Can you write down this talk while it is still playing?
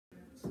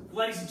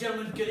Ladies and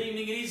gentlemen, good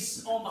evening. It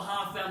is on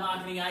behalf of our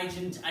marketing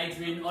agent,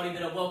 Adrian Oddie,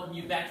 that I welcome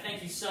you back.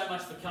 Thank you so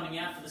much for coming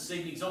out for this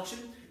evening's auction.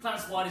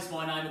 Clarence White is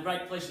my name. A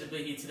great pleasure to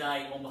be here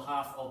today on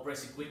behalf of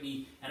Bresic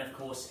Whitney and, of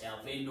course,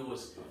 our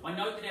vendors. I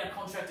note that our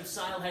contract of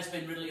sale has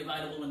been readily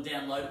available and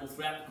downloadable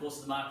throughout the course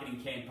of the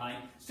marketing campaign.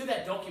 It's to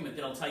that document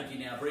that I'll take you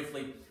now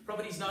briefly.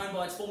 Property is known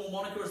by its formal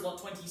moniker as Lot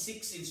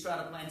 26 in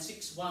Strata Plan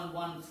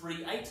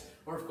 61138,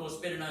 or of course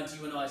better known to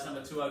you and I as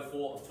number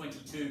 204 of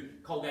 22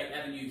 Colgate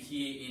Avenue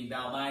here in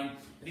Balmain.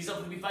 It is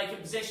offered to be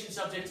vacant possession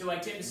subject to a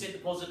 10%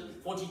 deposit,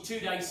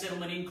 42-day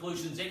settlement,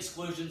 inclusions,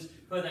 exclusions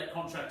per that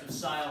contract of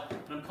sale,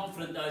 and I'm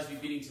confident those of you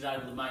bidding today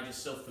will have made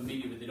yourself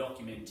familiar with the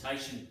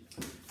documentation.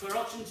 For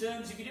auction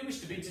terms, if you do wish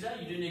to bid today,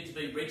 you do need to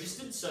be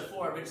registered. So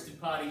for our registered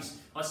parties,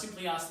 I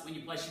simply ask that when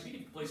you place your bid,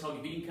 if you please hold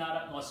your bidding card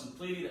up nice and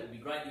clearly. That would be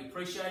greatly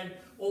appreciated.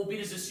 All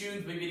bidders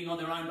assumed to be bidding on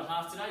their own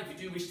behalf today. If you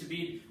do wish to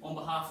bid on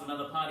behalf of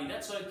another party,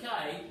 that's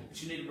okay,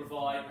 but you need to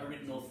provide a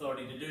written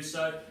authority to do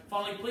so.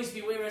 Finally, please be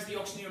aware, as the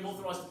auctioneer, I'm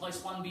authorised to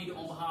place one bid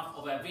on behalf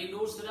of our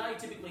vendors today,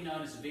 typically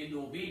known as a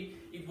vendor bid.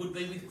 It would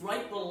be with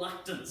great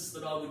reluctance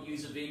that I would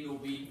use a vendor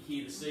bid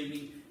here this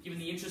evening. Given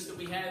the interest that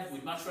we have,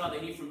 we'd much rather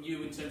hear from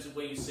you in terms of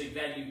where you see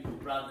value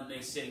rather than me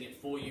setting it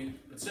for you.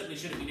 But certainly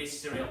should it be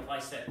necessary, I'll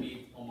place that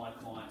bid on my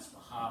client's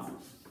behalf.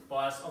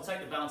 Buyers, I'll take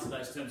the balance of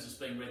those terms as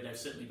being read. They've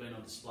certainly been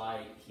on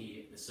display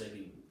here this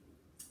evening.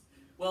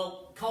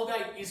 Well,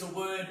 Colgate is a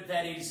word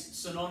that is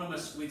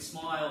synonymous with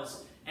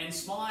smiles, and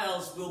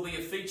smiles will be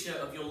a feature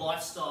of your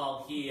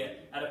lifestyle here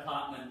at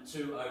apartment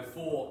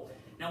 204.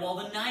 Now, while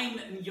the name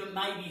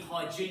may be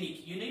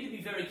hygienic, you need to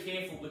be very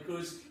careful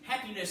because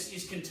happiness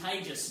is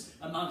contagious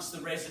amongst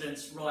the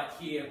residents right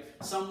here.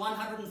 Some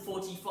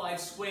 145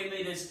 square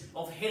metres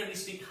of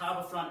hedonistic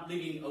harbourfront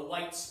living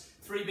awaits.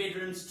 3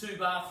 bedrooms, 2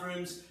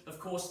 bathrooms. Of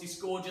course, this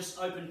gorgeous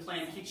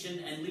open-plan kitchen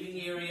and living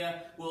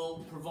area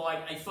will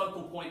provide a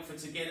focal point for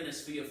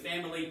togetherness for your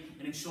family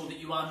and ensure that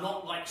you are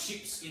not like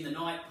ships in the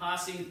night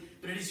passing,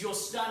 but it is your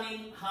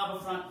stunning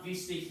harbourfront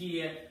vista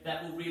here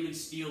that will really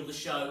steal the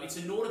show. It's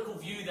a nautical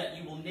view that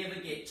you will never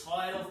get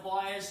tired of,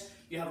 buyers.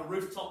 You have a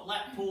rooftop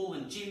lap pool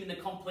and gym in the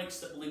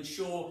complex that will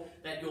ensure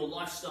that your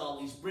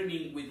lifestyle is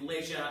brimming with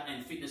leisure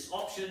and fitness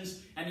options,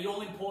 and the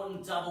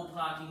all-important double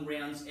parking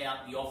rounds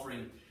out the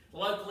offering. The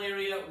local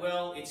area,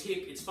 well, it's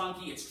hip, it's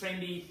funky, it's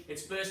trendy,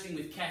 it's bursting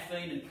with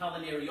caffeine and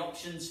culinary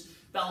options.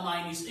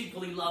 Balmain is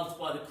equally loved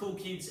by the cool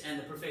kids and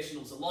the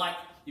professionals alike.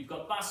 You've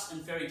got bus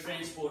and ferry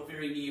transport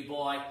very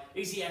nearby,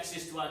 easy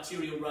access to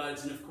arterial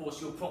roads, and of course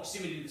your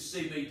proximity to the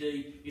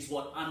CBD is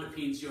what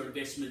underpins your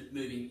investment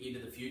moving into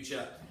the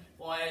future.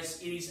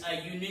 Buyers, it is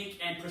a unique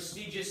and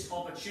prestigious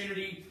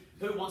opportunity.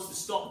 Who wants to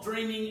stop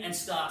dreaming and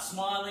start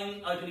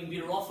smiling? Opening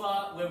bidder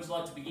offer. Where would you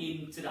like to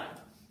begin today?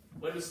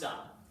 Where do we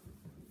start?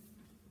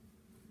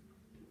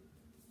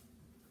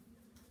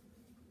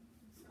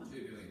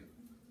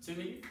 2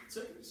 million?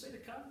 2? See the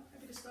card?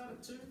 Happy to start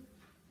at 2?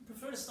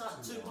 Prefer to start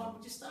at 2-1.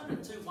 Would you start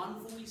at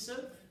 2-1 for me,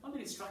 sir? I've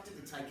been instructed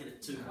to take it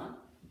at 2-1.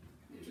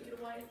 Kick it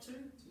away at 2?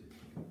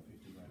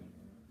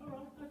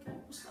 Alright, okay.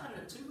 We'll start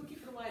it at 2. We'll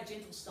kick it away a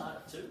gentle start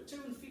at 2.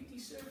 250,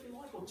 sir, if you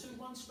like, or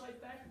 2-1 straight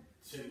back?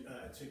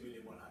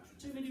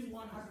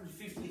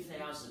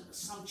 2,150,000. A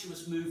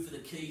sumptuous move for the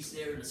keys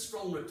there and a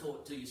strong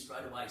retort to you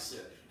straight away,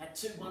 sir. At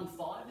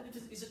 215, and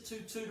is it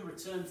 22 to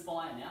return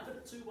fire now, but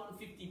at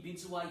 2150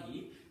 bids away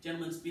here.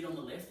 Gentleman's bid on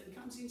the left and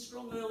comes in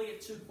strong early at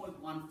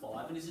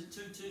 2.15, and is it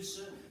 22,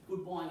 sir?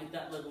 Good buying at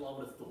that level, I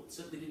would have thought.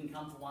 Certainly didn't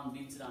come for one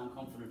bid today, I'm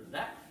confident of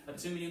that. At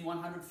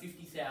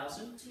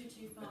 2,150,000.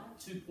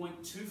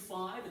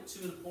 2.25 at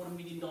 $2.25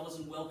 million,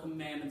 and welcome,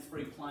 ma'am, and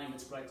free playing.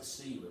 It's great to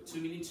see you. At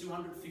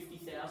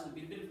 2,250,000, a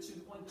bit of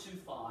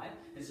 2.25.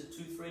 Is it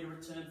 2.3 to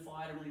return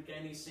fire to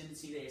regain the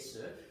ascendancy there,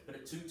 sir? But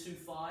at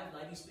 2.25,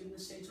 ladies bid in the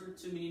centre at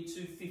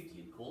 2,250,000,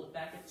 and call it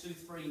back at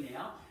 2.3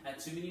 now. At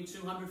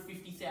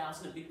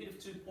 2,250,000, a bit of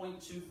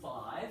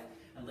 2.25.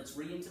 And let's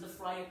re-enter the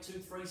fray at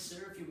 2.3,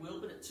 sir, if you will,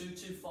 but at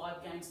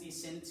 2.25 gains the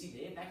ascendancy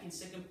there. Back in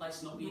second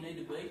place, not where you need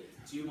to be.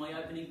 To you, my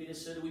opening bidder,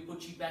 sir, do we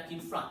put you back in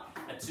front?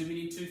 At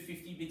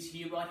 2,250,000 bids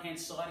here, right-hand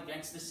side,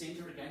 against the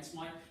centre, against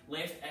my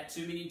left, at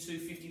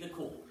 2,250,000 the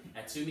call.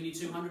 At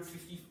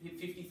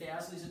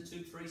 2,250,000, is it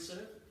 2.3,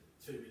 sir?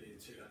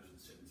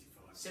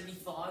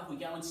 2,275,000. We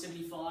go in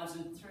 75s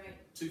and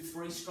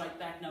 2.3 straight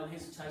back, no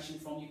hesitation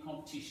from your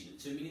competition. At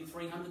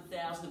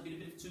 2,300,000, a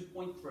bit of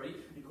 2.3,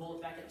 and call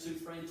it back at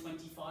 2.3 and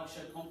 25.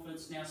 Show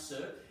confidence now,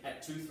 sir.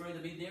 At 2.3, the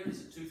bid there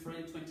is at 2.3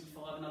 and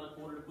 25, another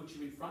quarter to put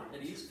you in front.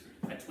 That is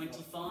at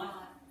 25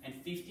 and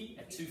 50.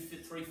 At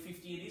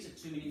 2.350 it is at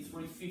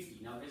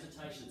 2,350,000. No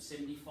hesitation at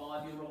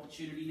 75. Your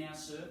opportunity now,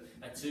 sir.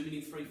 At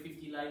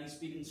 2,350,000, ladies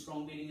bidding,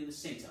 strong bidding in the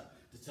centre.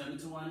 Determined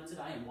to own it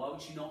today, and why would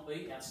she not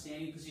be?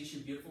 Outstanding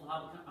position, beautiful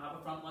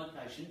harbourfront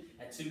location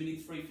at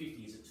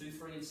 2,350,000. Is it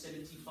 2.3 and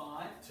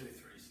 75?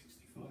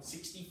 2.365.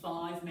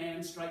 65,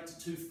 man, straight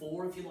to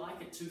 2-4 if you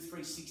like, at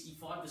 2-3,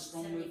 65, the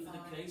strong move for the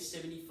key,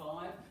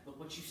 75, look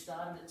what you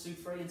started at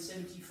 2-3 and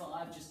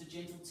 75, just a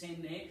gentle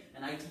 10 there,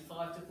 and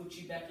 85 to put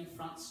you back in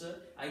front, sir,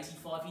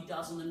 85 he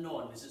does on the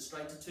nod, is it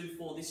straight to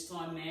 2-4 this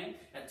time, man,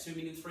 at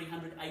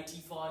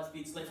 2,385,000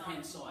 bids left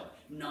hand side,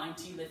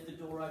 90 left the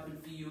door open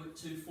for you at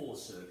 2-4,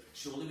 sir,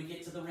 surely we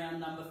get to the round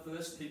number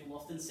first, people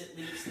often set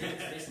limits there,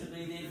 it's best to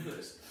be there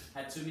first,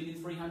 at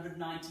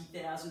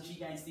 2,390,000 she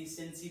gains the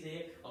ascendancy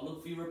there, I'll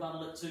look for your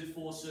rebuttal at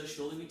 2-4, sir.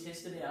 Surely we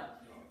test it out.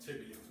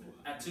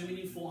 At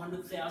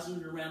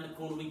 2,400,000 around the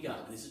corner we go.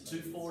 Is it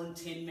 2-4 and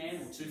 10 man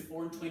or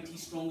 2-4 and 20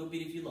 stronger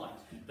bid if you like.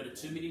 But at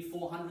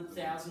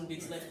 2,400,000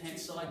 bids left hand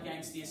side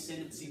gains the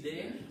ascendancy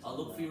there. I'll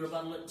look for your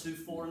rebuttal at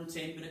 2-4 and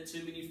 10, but at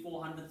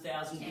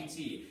 2,400,000 bids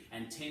here.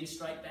 And 10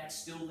 straight back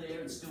still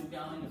there and still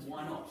going, and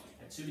why not?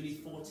 At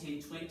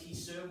 2,410,20, 20,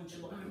 sir, would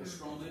you like a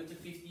strong move to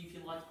 50 if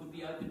you like? Could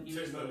be open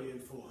here.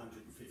 2,415,000.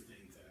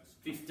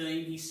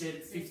 15, he said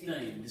at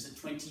 15. Is it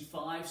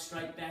 25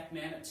 straight back,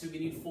 man, at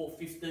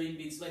 2,415,000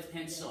 bids left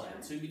hand side.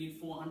 At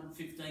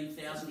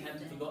 2,415,000.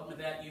 Haven't forgotten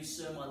about you,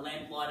 sir, my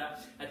lamplighter.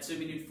 At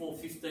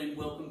 2,415,000,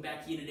 welcome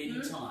back in at any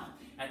time.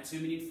 At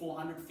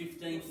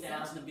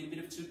 2,415,000, a bit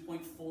of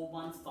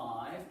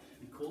 2.415.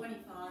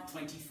 25.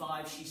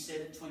 25, she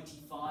said at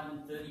 25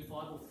 and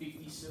 35 or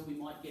 50, sir, we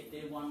might get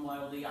there one way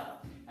or the other.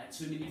 At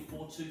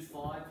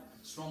 2,425,000,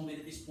 strong bid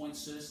at this point,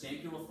 sir.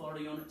 Stamp your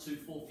authority on at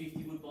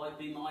 2,450 would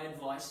be my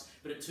advice,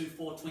 but at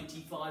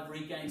 2,425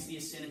 regains the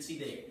ascendancy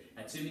there.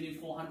 At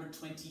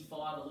 2,425,000,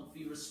 I'll look for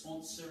your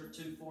response, sir, at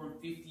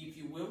 2,450 if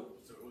you will.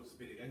 So what's the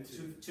bid again?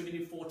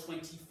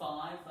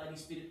 2,425,000,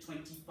 ladies bid at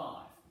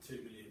 25.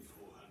 2,430,000.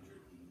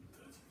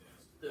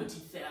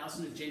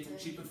 30,000, a gentle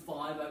chip of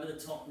 5 over the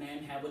top,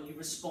 man. How will you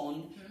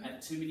respond?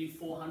 At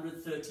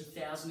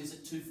 2,430,000, is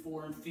it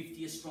 2-4 and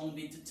 50, a strong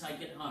bid to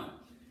take it home?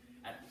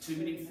 At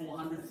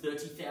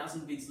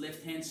 2,430,000 bids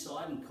left hand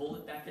side, and call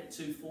it back at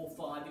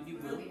 245 if you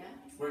will.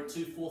 We're at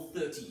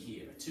 2,430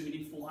 here. At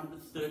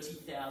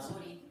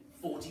 2,430,000.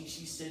 40,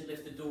 she said,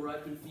 left the door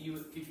open for you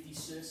at 50,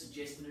 sir.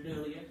 Suggested it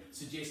earlier.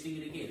 Suggesting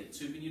it again at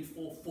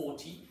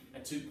 2,440,000.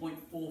 At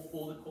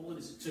 2.44, the call it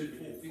is at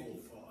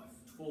 2,450.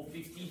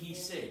 450, he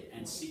said,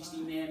 and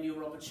 60 now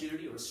your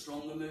opportunity, or a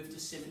stronger move to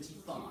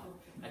 75.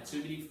 At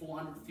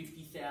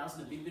 2,450,000,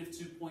 a big bit of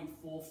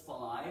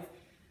 2.45.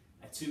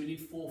 At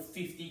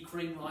 2,450,000,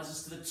 cream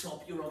rises to the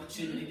top, your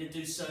opportunity to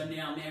do so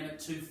now, man, at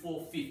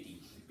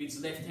 2,450. Bids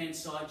left hand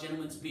side,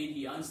 gentleman's bid,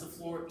 he owns the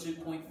floor at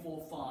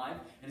 2.45,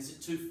 and is at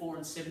 2-4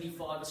 and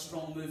 75, a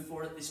strong move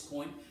for it at this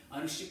point.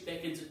 Ownership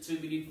beckons at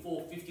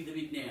 2,450,000 the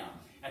bid now.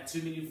 At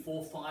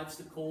 2,450,000's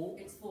the call.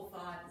 It's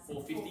 4.5.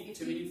 450,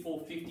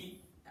 2,450,000.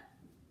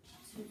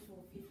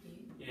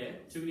 2,450. Yeah,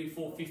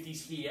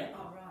 2,450,000's here.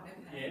 Oh, right,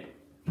 okay.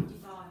 Yeah.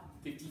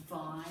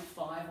 55.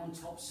 5 on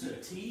top, sir.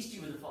 Teased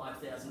you with a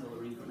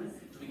 $5,000 increment.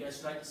 Do we go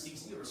straight to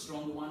 60 or a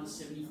stronger one to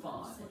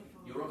 75?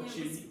 Your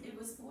opportunity. It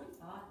was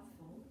 45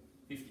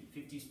 before.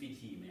 50's bid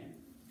here, man.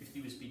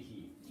 50 was bid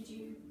here. Did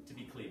you? To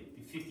be clear,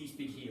 50's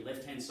bid here,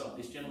 left hand side.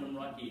 This gentleman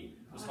right here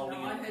was Oh,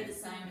 holding no, it. I heard the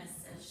same as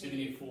she.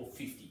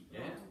 2,450, yeah?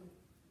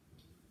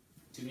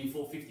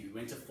 2,450, we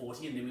went to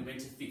 40 and then we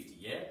went to 50,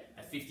 yeah?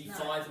 At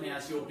 55 No,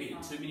 now's your bid,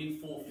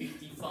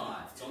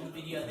 2,455,000. It's on the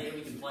video there,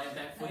 we can play it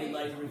back for you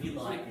later if you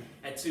like.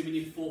 At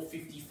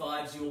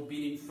 2,455,000's your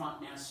bid in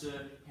front now,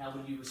 sir. How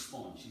will you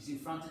respond? She's in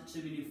front at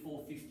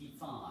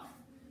 2,455,000.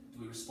 Do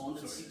we respond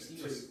at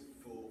 60 or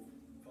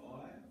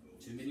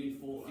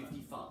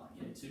 2,455,000,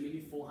 yeah,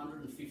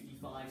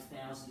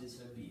 2,455,000 is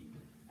her bid.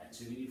 At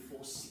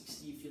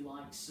 2,460,000 if you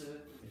like,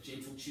 sir. A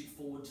gentle chip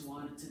forward to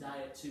own it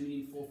today at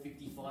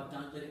 2,455,000.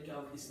 Don't let it go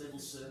at this level,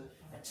 sir.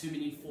 At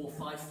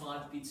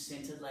 2,455,000 bid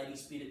centred,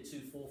 ladies bid at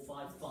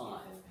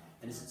 2,455,000.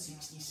 And is it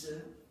 60,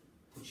 sir?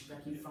 Put you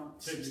back in front.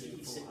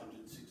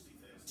 2,460,000.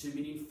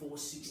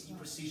 2,460,000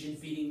 precision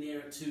bidding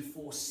there at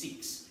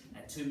 246.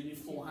 At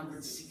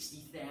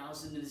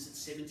 2,460,000, and is at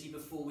 70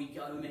 before we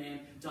go, man.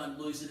 Don't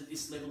lose it at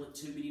this level at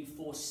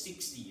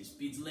 2,460,000 is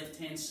bids left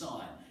hand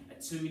side.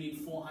 At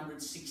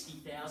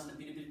 2,460,000, a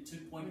bit of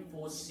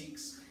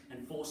 2.46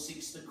 and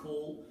 4.6 to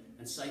call,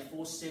 and say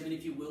 4.7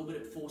 if you will, but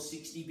at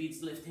 460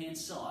 bids left hand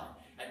side.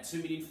 At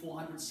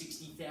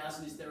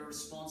 2,460,000, is there a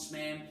response,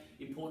 ma'am?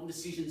 Important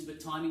decisions, but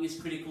timing is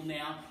critical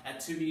now. At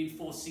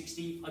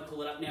 2,460,000, I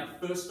call it up now.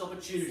 First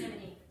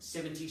opportunity.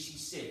 70, she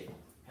said.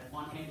 Had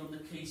one hand on the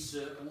key,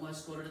 sir.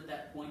 Almost got it at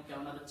that point. Go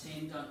another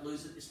 10. Don't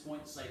lose at this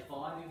point. Say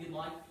 5 if you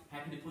like.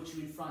 Happy to put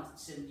you in front at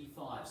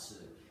 75,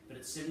 sir. But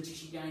at 70,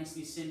 she gains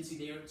the ascendancy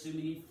there at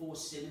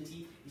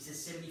 2,470,000. He says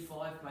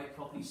 75, great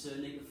property, sir.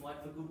 Need to fight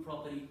for good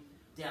property.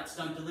 Doubts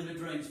don't deliver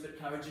dreams, but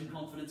courage and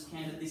confidence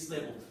can at this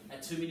level.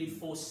 At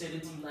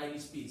 2,470,000,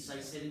 ladies bid. Say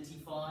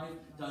 75.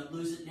 Don't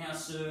lose it now,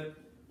 sir.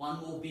 One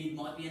more bid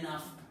might be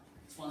enough.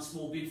 It's one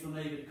small bid for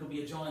me, but it could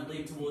be a giant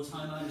leap towards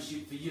home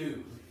ownership for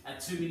you.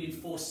 At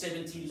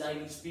 2,470,000,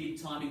 ladies bid.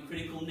 Timing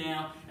critical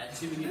now. At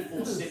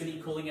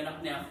 2,470,000, calling it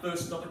up now.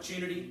 First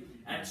opportunity.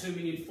 At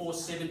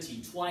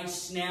 2,470,000,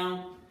 twice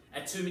now.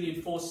 At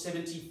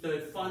 2,470,000,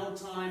 third final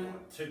time.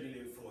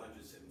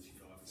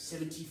 2,475,000.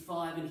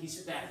 75 and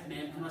he's back,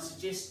 ma'am. Can I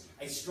suggest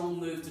a strong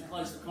move to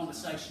close the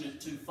conversation at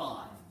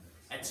 2.5?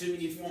 At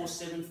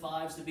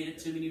 2,475 is the bid at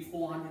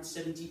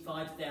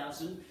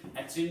 2,475,000.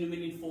 At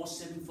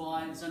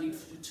 2,475, there's only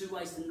two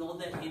ways to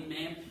nod that head,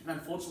 ma'am. And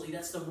unfortunately,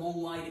 that's the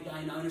wrong way to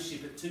gain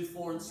ownership. At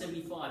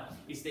 2,475,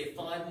 is there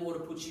 5 more to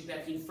put you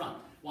back in front?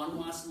 One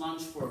last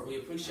lunge for it. We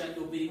appreciate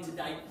your bidding to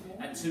date.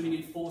 At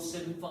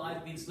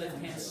 2,475, bids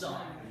left-hand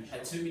side.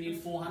 At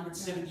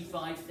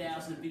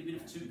 2,475,000, a bid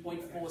of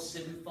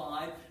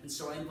 2.475. And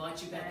so I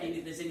invite you back in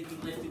if there's anything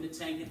left in the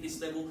tank at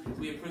this level.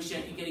 We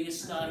appreciate you getting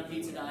us started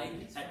here today.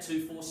 At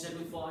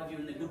 2,475, you're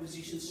in a good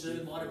position,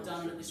 sir. Might have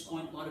done it at this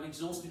point, might have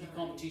exhausted your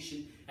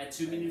competition. At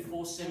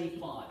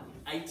 2,475,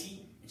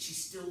 80, and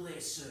she's still there,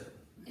 sir.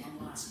 One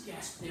last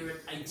gasp there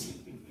at 80.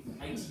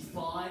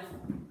 85.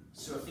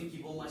 So I think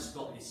you've almost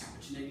got this,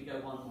 but you need to go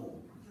one more.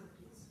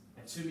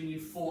 At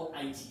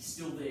 2,480,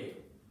 still there.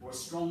 Or a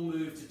strong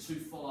move to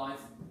 2.5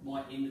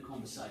 might end the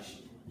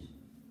conversation.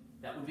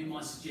 That would be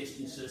my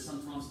suggestion, sir.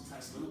 Sometimes it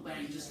takes a little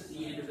bang just at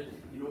the end of it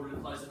in order to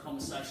close the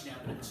conversation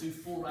out. But at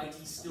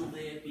 2,480, still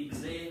there,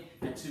 bids there.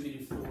 At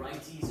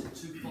 2,480 is at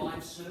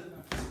 2.5, sir.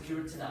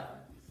 Secure it today.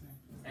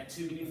 At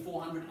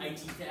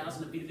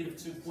 2,480,000, a bid of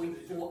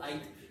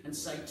 2.48. And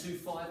say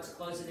 2.5 to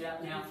close it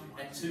out now.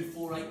 At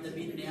 2.48, the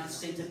bid now,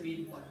 centre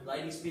bid,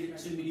 ladies bid at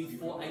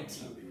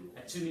 2,480.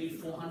 At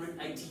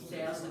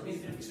 2,480,000, a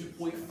bid of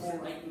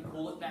 2.48, and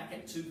call it back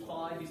at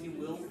 2.5 if you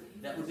will.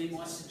 That would be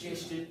my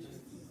suggestion.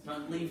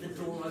 Don't leave the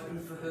door open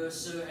for her,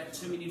 sir. At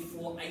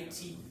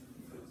 2,480.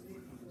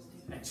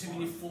 At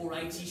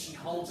 2,480, she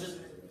holds it.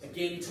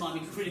 Again,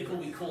 timing critical,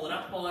 we call it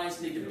up, buyers.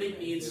 Need to beat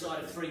me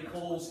inside of 3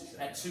 calls.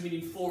 At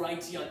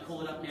 2,480, I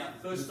call it up now.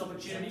 First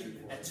opportunity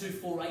at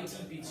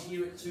 2,480, bids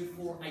here at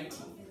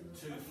 2,480.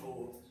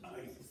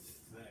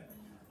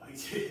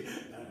 2,480.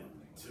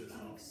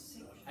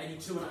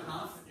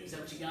 82.5. Is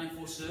that what you're going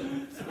for, sir?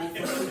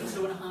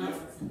 2.5.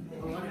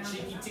 All right, a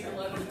cheeky tickle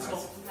over the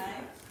top.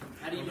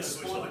 How do you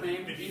respond,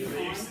 ma'am? In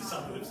kind.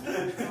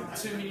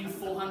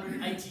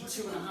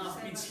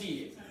 2,482.5 bids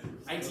here.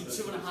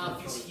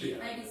 82.5 is here.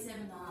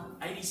 87.5.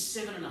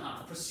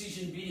 87.5.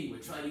 Precision bidding. We're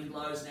trading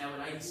blows now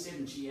at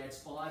 87. She adds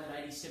 5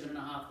 at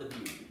 87.5 the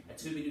bid. At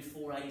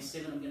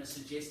 2,487, I'm going to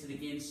suggest it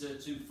again, sir.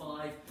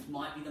 2.5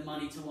 might be the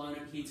money to own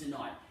it here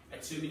tonight.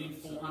 At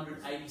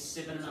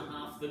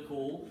 2,487.5 the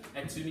call.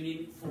 At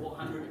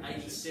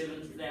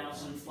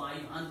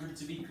 2,487,500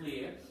 to be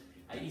clear.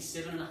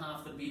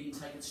 87.5 the bid and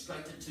take it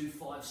straight to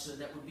 2.5, sir.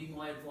 That would be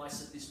my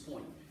advice at this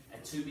point.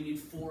 At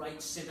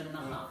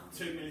 2,487.5.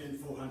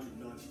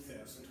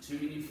 2,490,000.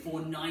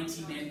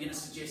 2,490, man. I'm going to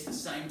suggest the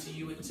same to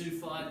you at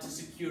 2.5 to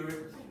secure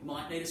it.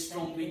 Might need a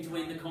strong bid to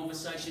end the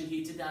conversation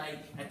here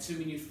today. At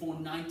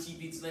 2,490,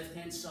 bids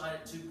left-hand side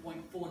at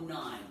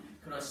 2.49.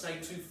 Could I say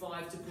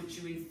 2.5 to put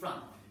you in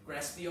front?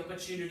 Grasp the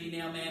opportunity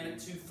now, ma'am, at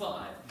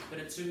 2.5. But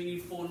at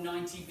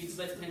 2,490, bids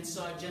left-hand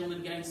side,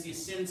 gentlemen, gains the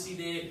ascendancy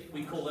there.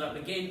 We call it up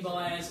again,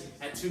 buyers.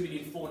 At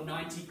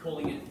 2,490,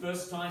 calling it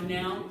first time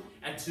now.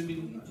 At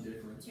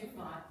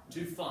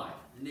 2.5.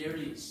 And there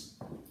it is.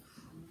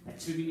 At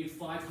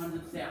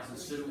 2,500,000.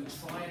 So do we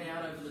try it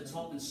out over the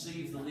top and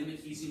see if the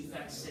limit is in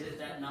fact set at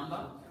that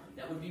number?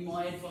 That would be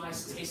my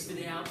advice. Test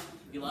it out.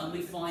 You'll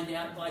only find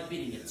out by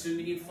bidding at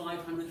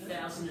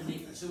 2,500,000 and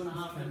if 2.5 at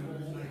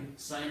all.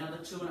 Say another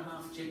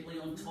 2.5 gently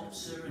on top,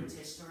 sir, and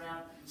test her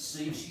out.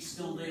 See if she's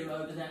still there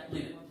over that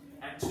limit.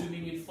 At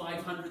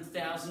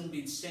 2,500,000,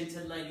 bid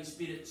centre, ladies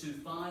bid at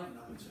 2.5.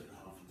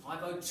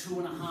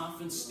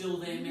 502.5 and still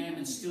there, ma'am,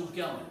 and still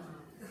going.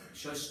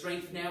 Show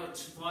strength now at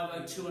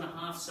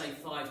 502.5, say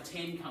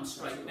 510, come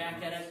straight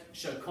back at it.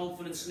 Show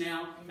confidence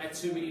now at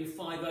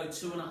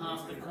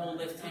 2,502.5, the call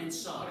left-hand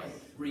side.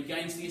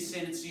 Regains the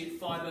ascendancy at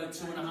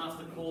 502.5,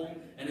 the call,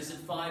 and is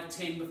at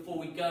 510 before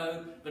we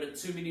go, but at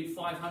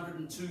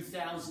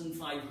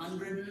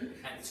 2,502,500,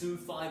 at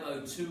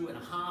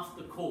 2,502.5,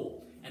 the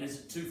call, and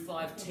is at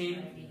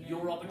 2,510,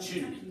 your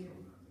opportunity.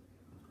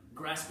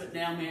 Grasp it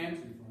now,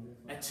 ma'am,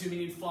 at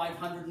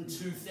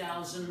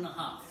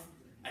 2,502,000.5.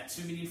 At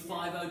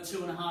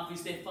 2,502.5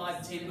 is there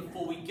 510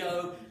 before we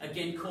go.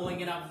 Again,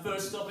 calling it up,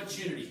 first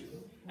opportunity.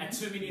 At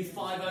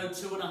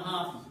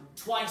 2,502.5,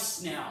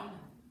 twice now.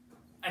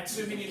 At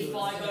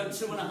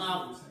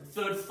 2,502.5,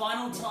 third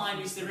final time.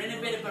 Is there any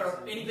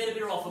better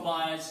bidder offer,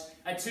 buyers?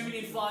 At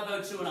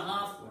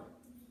 2,502.5.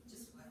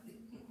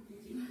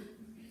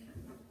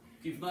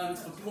 Give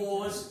moments for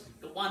pause.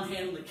 Got one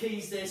hand on the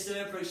keys there,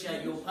 sir.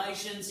 Appreciate your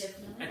patience.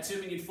 At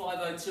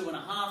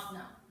 2,502.5.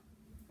 No.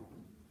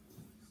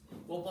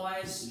 Well,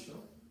 buyers,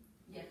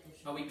 Yeah,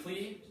 are we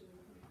clear?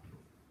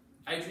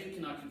 Adrian,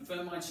 can I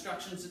confirm my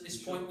instructions at this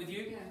point with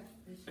you?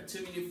 At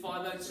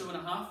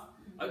 2,502.5.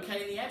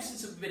 Okay, in the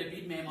absence of a better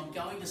bid, ma'am, I'm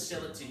going to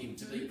sell it to him,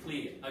 to be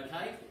clear,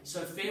 okay?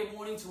 So fair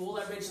warning to all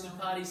our registered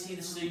parties here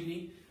this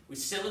evening. We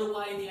sell it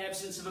away in the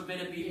absence of a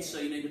better bid, so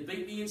you need to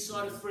beat me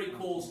inside of 3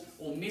 calls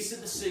or miss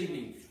it this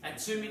evening. At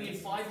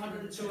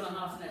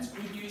 2,502.5, and that's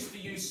good news for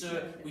you,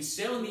 sir. We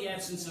sell in the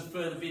absence of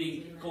further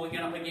bidding, calling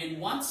it up again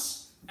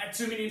once at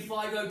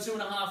 2,502.5.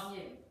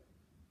 Yeah.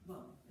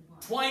 Well,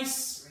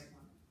 Twice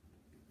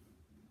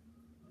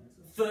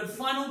Third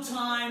final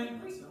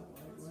time.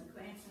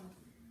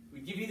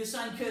 We give you the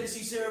same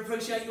courtesy, sir.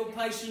 Appreciate your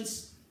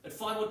patience. At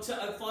 502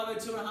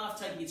 and a half,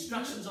 taking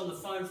instructions on the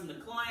phone from the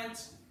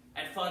client.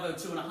 At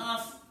 502 and a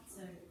half.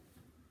 So,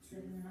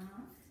 7.5.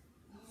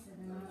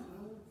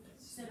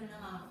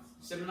 7.5.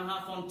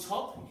 7.5 on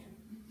top.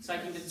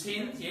 Taking the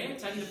 10, yeah,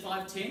 taking the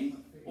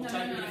 510. Or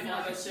taking the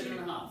 507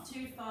 and a half.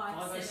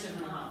 507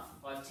 and a half.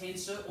 510,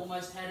 sir,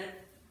 almost had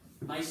it.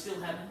 May still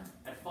have it.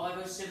 At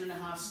 507 and a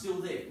half, still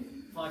there.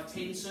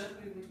 510, sir.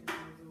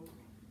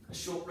 A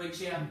short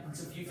reach out.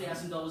 It's a few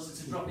 $1,000s.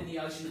 It's a drop in the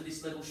ocean at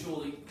this level,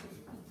 surely.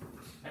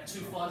 At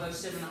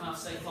 507 and a half,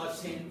 say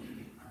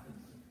 510.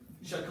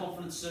 Show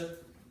confidence, sir.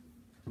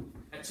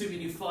 At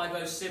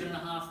 2,507 and a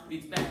half,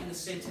 bids back in the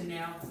centre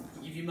now.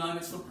 Give you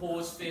moments for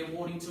pause, fair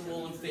warning to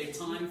all and fair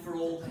time for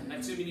all.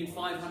 At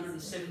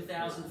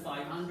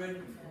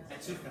 2,507,500.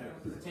 At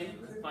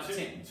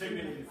 2,510.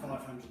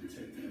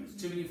 2,502,000.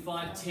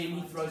 2,510.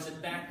 He throws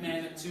it back,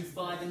 man, at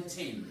 2,5 and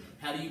 10.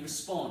 How do you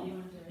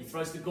respond? He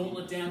throws the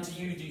gauntlet down to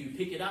you. Do you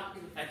pick it up?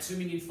 At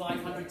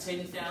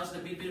 2,510,000, a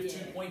bit of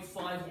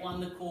 2.51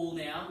 the call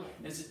now.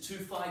 Is it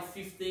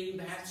 2,515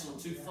 perhaps, or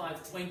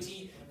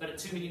 2,520? But at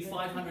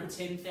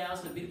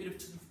 2,510,000, a bit of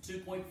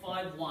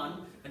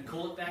 2.51, and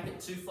call it back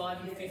at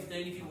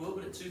 2,515 if you will,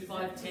 but at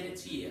 2,510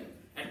 it's here.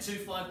 At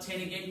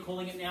 2,510 again,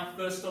 calling it now,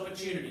 first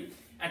opportunity.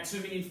 At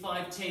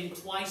 2,510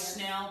 twice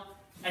now.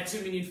 At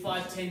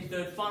 2,510,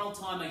 third final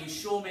time. Are you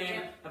sure,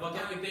 man? Have I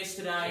got your best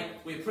today?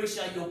 We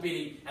appreciate your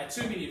bidding. At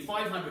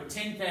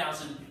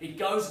 2,510,000, it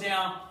goes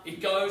now. It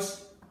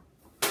goes.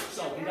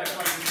 So,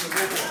 congratulations to the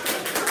Royal.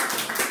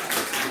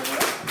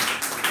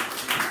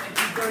 Thank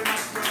you very much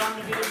for our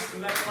bidders.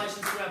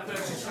 Congratulations to our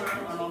purchaser,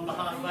 and on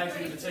behalf of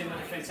Adrian and the team, have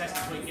a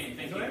fantastic weekend.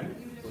 Thank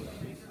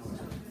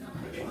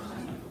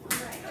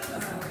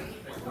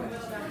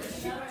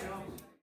you.